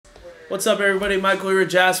What's up, everybody? Michael here at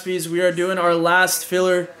Jaspys. We are doing our last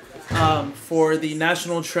filler for the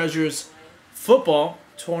National Treasures Football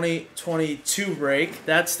 2022 break.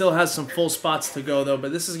 That still has some full spots to go, though,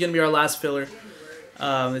 but this is going to be our last filler.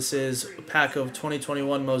 This is a pack of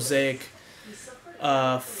 2021 MOSAIC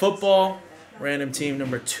Football, random team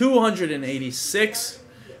number 286.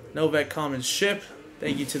 Novak Common Ship.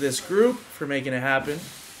 Thank you to this group for making it happen.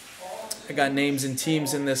 I got names and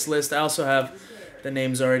teams in this list. I also have the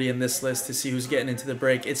names already in this list to see who's getting into the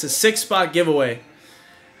break. It's a 6-spot giveaway.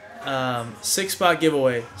 6-spot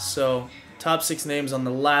giveaway. So top 6 names on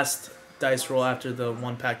the last dice roll after the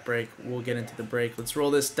 1-pack break. We'll get into the break. Let's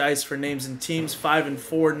roll this dice for names and teams. 5 and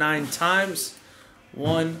 4, 9 times.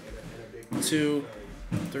 1, 2,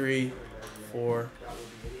 3, 4,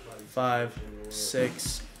 5,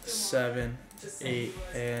 6, 7, 8,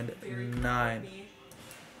 and 9.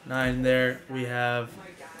 9 there. We have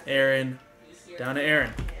Aaron. Down to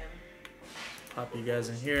Aaron. Pop you guys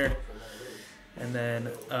in here. And then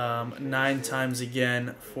 9 times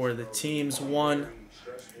again for the teams. 1,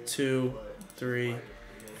 2, 3,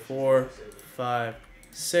 4, 5,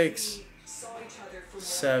 6,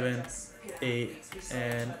 7, 8,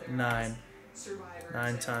 and 9.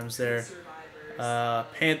 9 times there.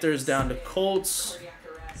 Panthers down to Colts.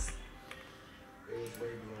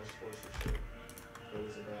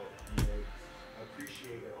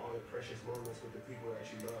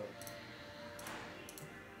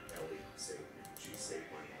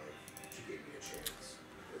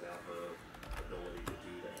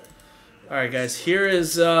 All right, guys.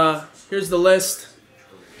 Here's the list.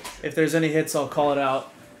 If there's any hits, I'll call it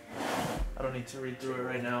out. I don't need to read through it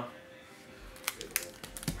right now.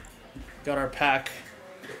 Got our pack.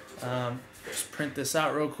 Just print this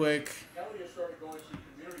out real quick.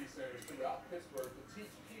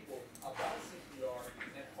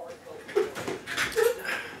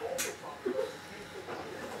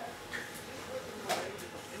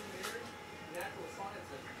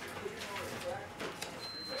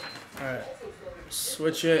 All right,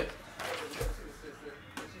 switch it.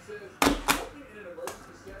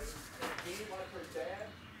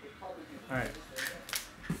 All right,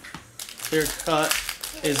 clear cut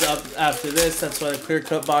is up after this. That's why the clear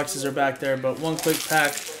cut boxes are back there. But one quick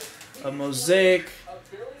pack of MOSAIC.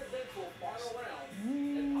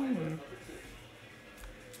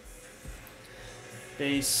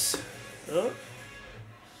 Base. Oh.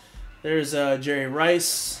 There's Jerry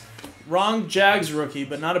Rice. Wrong Jags rookie,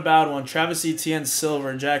 but not a bad one. Travis Etienne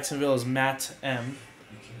silver. Jacksonville is Matt M.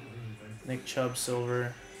 Nick Chubb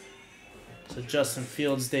silver. So Justin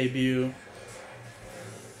Fields debut.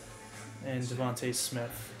 And Devontae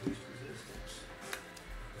Smith.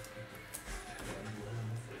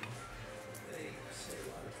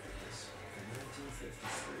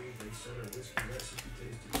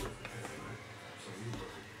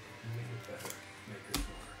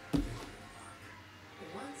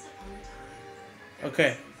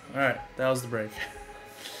 Okay, all right, that was the break.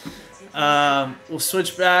 We'll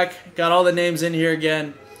switch back. Got all the names in here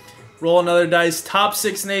again. Roll another dice. Top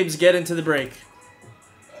 6 names get into the break.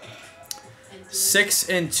 6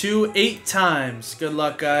 and 2, 8 times. Good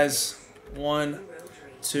luck, guys. 1,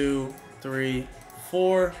 2, 3,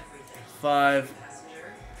 4, 5,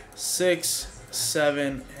 6,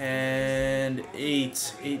 7, and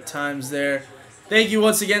 8. 8 times there. Thank you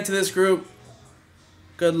once again to this group.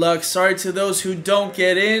 Good luck. Sorry to those who don't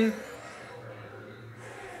get in.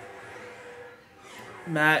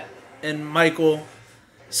 Matt and Michael,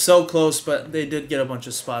 so close, but they did get a bunch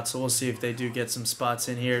of spots, so we'll see if they do get some spots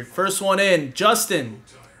in here. First one in, Justin.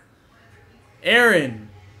 Aaron.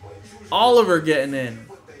 Oliver getting in.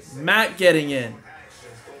 Matt getting in.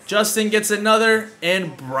 Justin gets another,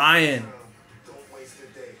 and Brian.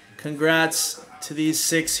 Congrats to these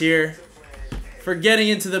 6 here for getting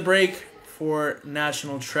into the break for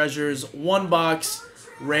National Treasures 1 box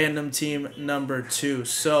random team number 2.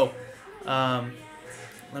 So let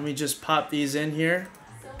me just pop these in here,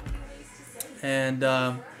 and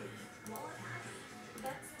if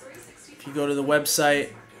you go to the website,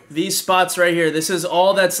 these spots right here, this is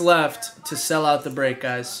all that's left to sell out the break,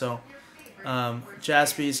 guys. So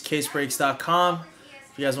JaspysCaseBreaks.com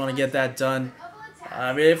if you guys want to get that done.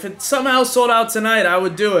 I mean, if it somehow sold out tonight, I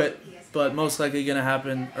would do it, but most likely going to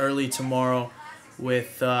happen early tomorrow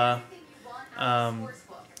with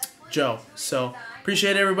Joe. So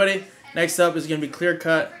appreciate everybody. Next up is going to be clear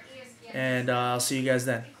cut, and I'll see you guys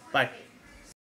then. Bye.